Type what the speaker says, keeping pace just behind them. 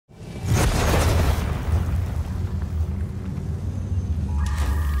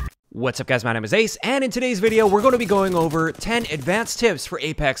What's up guys, my name is Ace, and in today's video we're going to be going over 10 advanced tips for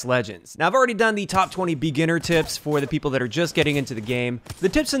Apex Legends. Now I've already done the top 20 beginner tips for the people that are just getting into the game. The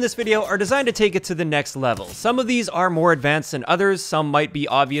tips in this video are designed to take it to the next level. Some of these are more advanced than others, some might be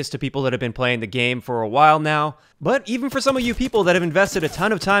obvious to people that have been playing the game for a while now. But even for some of you people that have invested a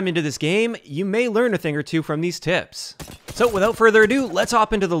ton of time into this game, you may learn a thing or two from these tips. So without further ado, let's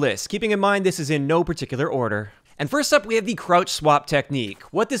hop into the list, keeping in mind this is in no particular order. And first up, we have the crouch swap technique.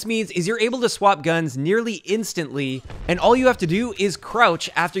 What this means is you're able to swap guns nearly instantly, and all you have to do is crouch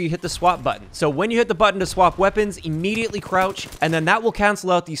after you hit the swap button. So when you hit the button to swap weapons, immediately crouch, and then that will cancel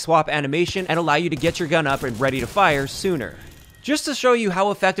out the swap animation and allow you to get your gun up and ready to fire sooner. Just to show you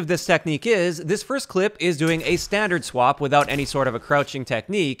how effective this technique is, this first clip is doing a standard swap without any sort of a crouching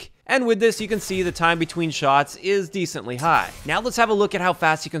technique. And with this, you can see the time between shots is decently high. Now let's have a look at how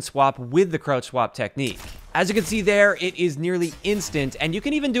fast you can swap with the crouch swap technique. As you can see there, it is nearly instant, and you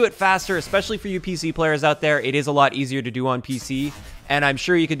can even do it faster, especially for you PC players out there. It is a lot easier to do on PC, and I'm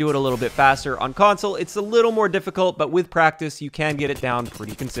sure you can do it a little bit faster. On console, it's a little more difficult, but with practice, you can get it down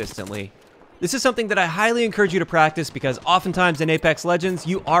pretty consistently. This is something that I highly encourage you to practice because oftentimes in Apex Legends,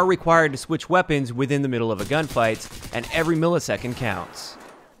 you are required to switch weapons within the middle of a gunfight, and every millisecond counts.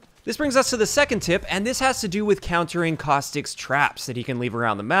 This brings us to the second tip, and this has to do with countering Caustic's traps that he can leave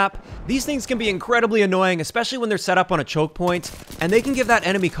around the map. These things can be incredibly annoying, especially when they're set up on a choke point, and they can give that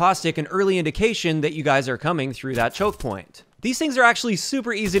enemy Caustic an early indication that you guys are coming through that choke point. These things are actually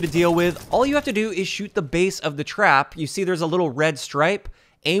super easy to deal with. All you have to do is shoot the base of the trap. You see there's a little red stripe.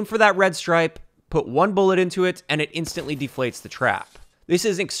 Aim for that red stripe, put one bullet into it, and it instantly deflates the trap. This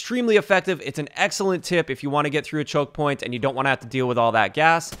is extremely effective. It's an excellent tip if you want to get through a choke point and you don't want to have to deal with all that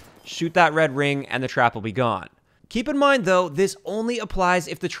gas. Shoot that red ring and the trap will be gone. Keep in mind though, this only applies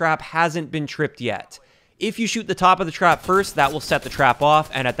if the trap hasn't been tripped yet. If you shoot the top of the trap first, that will set the trap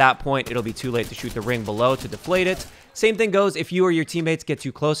off, and at that point it'll be too late to shoot the ring below to deflate it. Same thing goes if you or your teammates get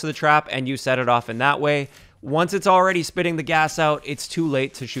too close to the trap and you set it off in that way. Once it's already spitting the gas out, it's too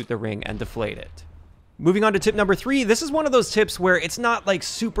late to shoot the ring and deflate it. Moving on to tip number 3, this is one of those tips where it's not like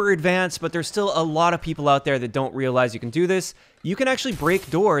super advanced, but there's still a lot of people out there that don't realize you can do this. You can actually break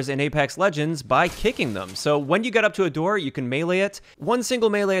doors in Apex Legends by kicking them. So when you get up to a door, you can melee it. One single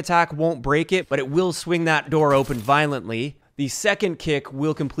melee attack won't break it, but it will swing that door open violently. The second kick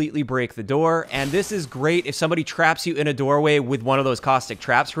will completely break the door, and this is great if somebody traps you in a doorway with one of those caustic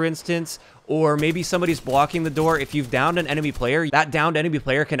traps, for instance, or maybe somebody's blocking the door. If you've downed an enemy player, that downed enemy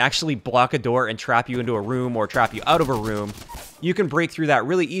player can actually block a door and trap you into a room or trap you out of a room. You can break through that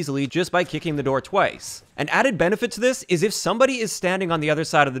really easily just by kicking the door twice. An added benefit to this is if somebody is standing on the other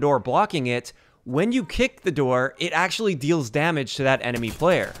side of the door blocking it, when you kick the door, it actually deals damage to that enemy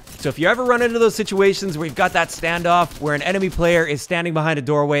player. So if you ever run into those situations where you've got that standoff where an enemy player is standing behind a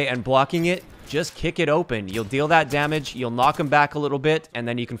doorway and blocking it, just kick it open. You'll deal that damage, you'll knock them back a little bit, and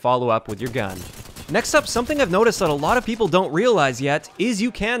then you can follow up with your gun. Next up, something I've noticed that a lot of people don't realize yet is you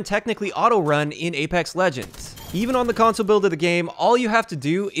can technically auto-run in Apex Legends. Even on the console build of the game, all you have to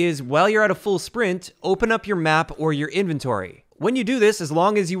do is, while you're at a full sprint, open up your map or your inventory. When you do this, as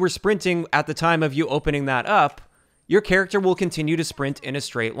long as you were sprinting at the time of you opening that up, your character will continue to sprint in a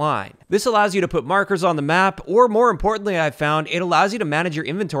straight line. This allows you to put markers on the map, or more importantly, I've found, it allows you to manage your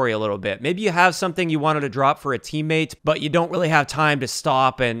inventory a little bit. Maybe you have something you wanted to drop for a teammate, but you don't really have time to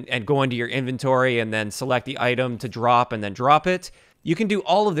stop and go into your inventory and then select the item to drop and then drop it. You can do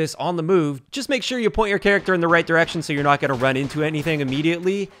all of this on the move. Just make sure you point your character in the right direction so you're not going to run into anything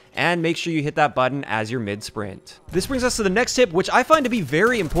immediately, and make sure you hit that button as you're mid-sprint. This brings us to the next tip, which I find to be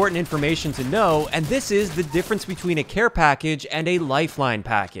very important information to know, and this is the difference between a care package and a lifeline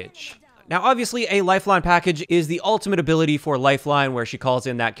package. Now, obviously, a lifeline package is the ultimate ability for Lifeline, where she calls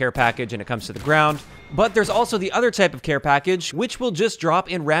in that care package and it comes to the ground. But there's also the other type of care package, which will just drop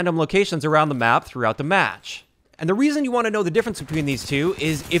in random locations around the map throughout the match. And the reason you want to know the difference between these two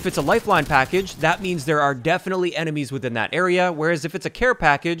is if it's a lifeline package, that means there are definitely enemies within that area, whereas if it's a care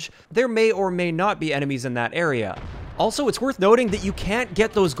package, there may or may not be enemies in that area. Also, it's worth noting that you can't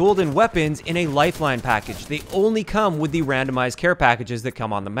get those golden weapons in a lifeline package. They only come with the randomized care packages that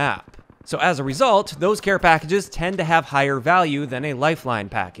come on the map. So as a result, those care packages tend to have higher value than a lifeline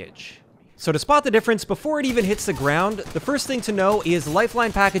package. So to spot the difference before it even hits the ground, the first thing to know is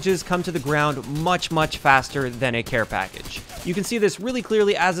lifeline packages come to the ground much faster than a care package. You can see this really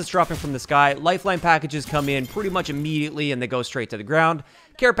clearly as it's dropping from the sky. Lifeline packages come in pretty much immediately and they go straight to the ground.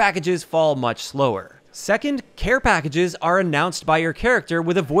 Care packages fall much slower. Second, care packages are announced by your character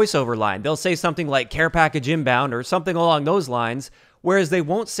with a voiceover line. They'll say something like care package inbound or something along those lines, whereas they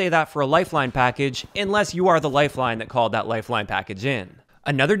won't say that for a lifeline package unless you are the lifeline that called that lifeline package in.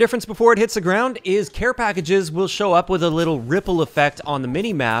 Another difference before it hits the ground is care packages will show up with a little ripple effect on the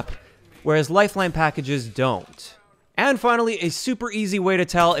mini-map, whereas lifeline packages don't. And finally, a super easy way to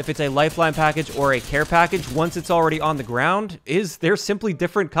tell if it's a lifeline package or a care package once it's already on the ground is they're simply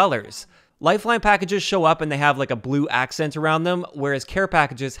different colors. Lifeline packages show up and they have like a blue accent around them, whereas care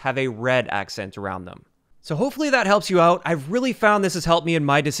packages have a red accent around them. So hopefully that helps you out. I've really found this has helped me in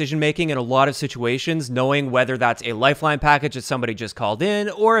my decision making in a lot of situations, knowing whether that's a lifeline package that somebody just called in,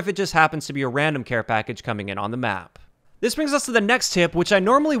 or if it just happens to be a random care package coming in on the map. This brings us to the next tip, which I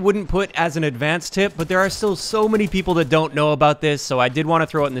normally wouldn't put as an advanced tip, but there are still so many people that don't know about this, so I did want to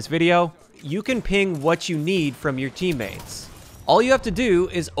throw it in this video. You can ping what you need from your teammates. All you have to do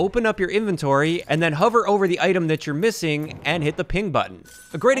is open up your inventory and then hover over the item that you're missing and hit the ping button.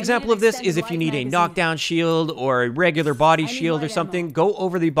 A great example of this is if you need a knockdown shield or a regular body shield or something, go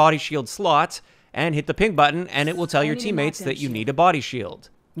over the body shield slot and hit the ping button and it will tell your teammates that you need a body shield.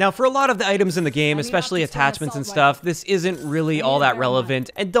 Now, for a lot of the items in the game, especially attachments and stuff, this isn't really all that relevant,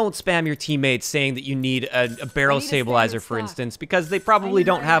 and don't spam your teammates saying that you need a barrel stabilizer, for instance, because they probably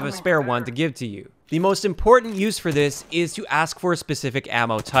don't have a spare one to give to you. The most important use for this is to ask for a specific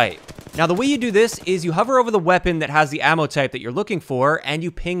ammo type. Now, the way you do this is you hover over the weapon that has the ammo type that you're looking for, and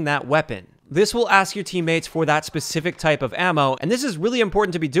you ping that weapon. This will ask your teammates for that specific type of ammo, and this is really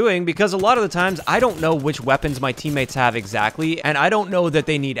important to be doing because a lot of the times I don't know which weapons my teammates have exactly, and I don't know that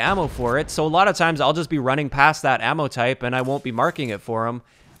they need ammo for it, so a lot of times I'll just be running past that ammo type and I won't be marking it for them.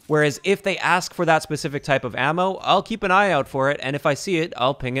 Whereas if they ask for that specific type of ammo, I'll keep an eye out for it, and if I see it,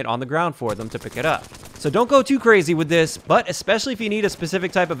 I'll ping it on the ground for them to pick it up. So don't go too crazy with this, but especially if you need a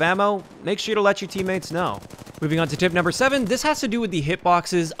specific type of ammo, make sure to let your teammates know. Moving on to tip number 7, this has to do with the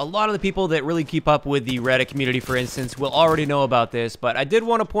hitboxes. A lot of the people that really keep up with the Reddit community, for instance, will already know about this, but I did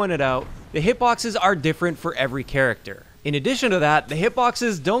want to point it out. The hitboxes are different for every character. In addition to that, the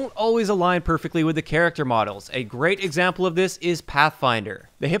hitboxes don't always align perfectly with the character models. A great example of this is Pathfinder.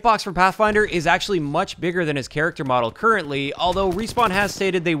 The hitbox for Pathfinder is actually much bigger than his character model currently, although Respawn has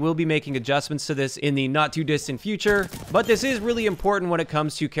stated they will be making adjustments to this in the not too distant future. But this is really important when it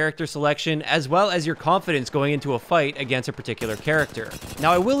comes to character selection, as well as your confidence going into a fight against a particular character.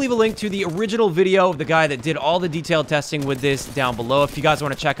 Now, I will leave a link to the original video of the guy that did all the detailed testing with this down below if you guys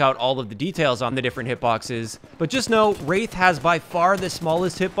want to check out all of the details on the different hitboxes. But just know, Wraith has by far the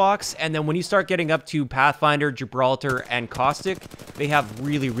smallest hitbox, and then when you start getting up to Pathfinder, Gibraltar, and Caustic, they have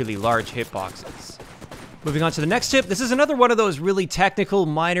really large hitboxes. Moving on to the next tip, this is another one of those really technical,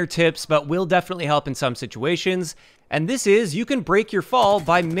 minor tips, but will definitely help in some situations, and this is you can break your fall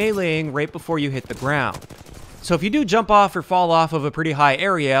by meleeing right before you hit the ground. So if you do jump off or fall off of a pretty high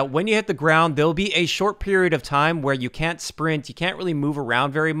area, when you hit the ground, there'll be a short period of time where you can't sprint, you can't really move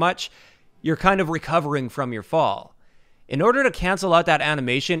around very much, you're kind of recovering from your fall. In order to cancel out that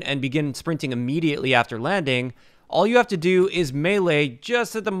animation and begin sprinting immediately after landing, all you have to do is melee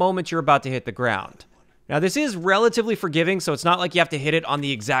just at the moment you're about to hit the ground. Now, this is relatively forgiving, so it's not like you have to hit it on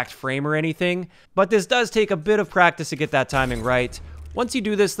the exact frame or anything, but this does take a bit of practice to get that timing right. Once you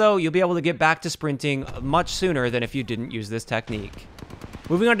do this, though, you'll be able to get back to sprinting much sooner than if you didn't use this technique.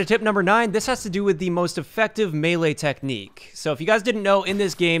 Moving on to tip number 9, this has to do with the most effective melee technique. So if you guys didn't know, in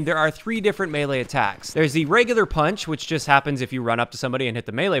this game, there are 3 different melee attacks. There's the regular punch, which just happens if you run up to somebody and hit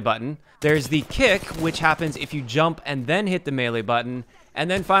the melee button. There's the kick, which happens if you jump and then hit the melee button. And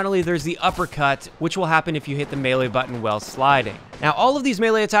then finally, there's the uppercut, which will happen if you hit the melee button while sliding. Now, all of these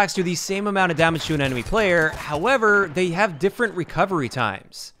melee attacks do the same amount of damage to an enemy player. However, they have different recovery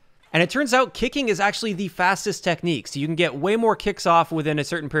times. And it turns out kicking is actually the fastest technique, so you can get way more kicks off within a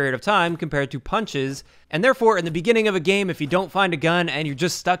certain period of time compared to punches, and therefore in the beginning of a game, if you don't find a gun and you're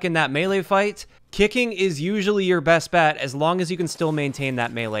just stuck in that melee fight, kicking is usually your best bet as long as you can still maintain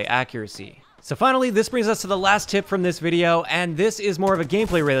that melee accuracy. So finally, this brings us to the last tip from this video, and this is more of a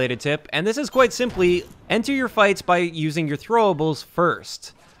gameplay related tip, and this is quite simply, enter your fights by using your throwables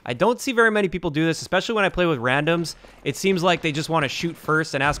first. I don't see very many people do this, especially when I play with randoms. It seems like they just want to shoot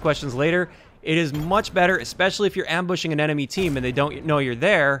first and ask questions later. It is much better, especially if you're ambushing an enemy team and they don't know you're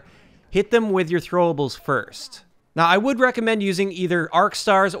there, hit them with your throwables first. Now, I would recommend using either arc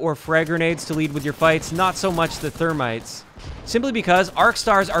stars or frag grenades to lead with your fights, not so much the thermites. Simply because arc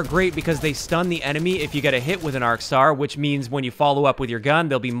stars are great because they stun the enemy if you get a hit with an arc star, which means when you follow up with your gun,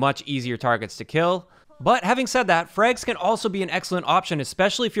 they'll be much easier targets to kill. But having said that, frags can also be an excellent option,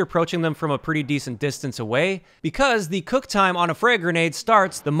 especially if you're approaching them from a pretty decent distance away, because the cook time on a frag grenade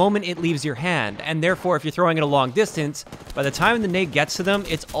starts the moment it leaves your hand, and therefore if you're throwing it a long distance, by the time the nade gets to them,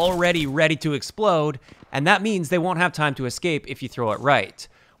 it's already ready to explode, and that means they won't have time to escape if you throw it right.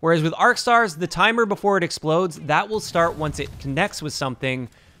 Whereas with arc stars, the timer before it explodes, that will start once it connects with something,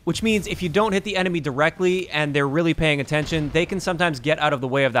 which means if you don't hit the enemy directly and they're really paying attention, they can sometimes get out of the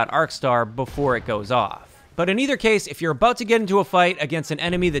way of that arc star before it goes off. But in either case, if you're about to get into a fight against an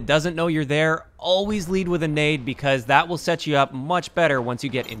enemy that doesn't know you're there, always lead with a nade because that will set you up much better once you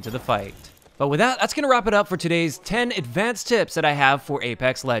get into the fight. But with that, that's going to wrap it up for today's 10 advanced tips that I have for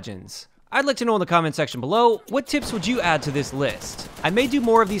Apex Legends. I'd like to know in the comment section below, what tips would you add to this list? I may do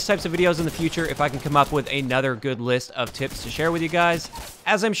more of these types of videos in the future if I can come up with another good list of tips to share with you guys,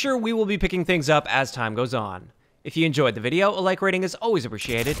 as I'm sure we will be picking things up as time goes on. If you enjoyed the video, a like rating is always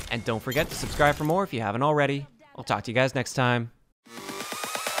appreciated, and don't forget to subscribe for more if you haven't already. I'll talk to you guys next time.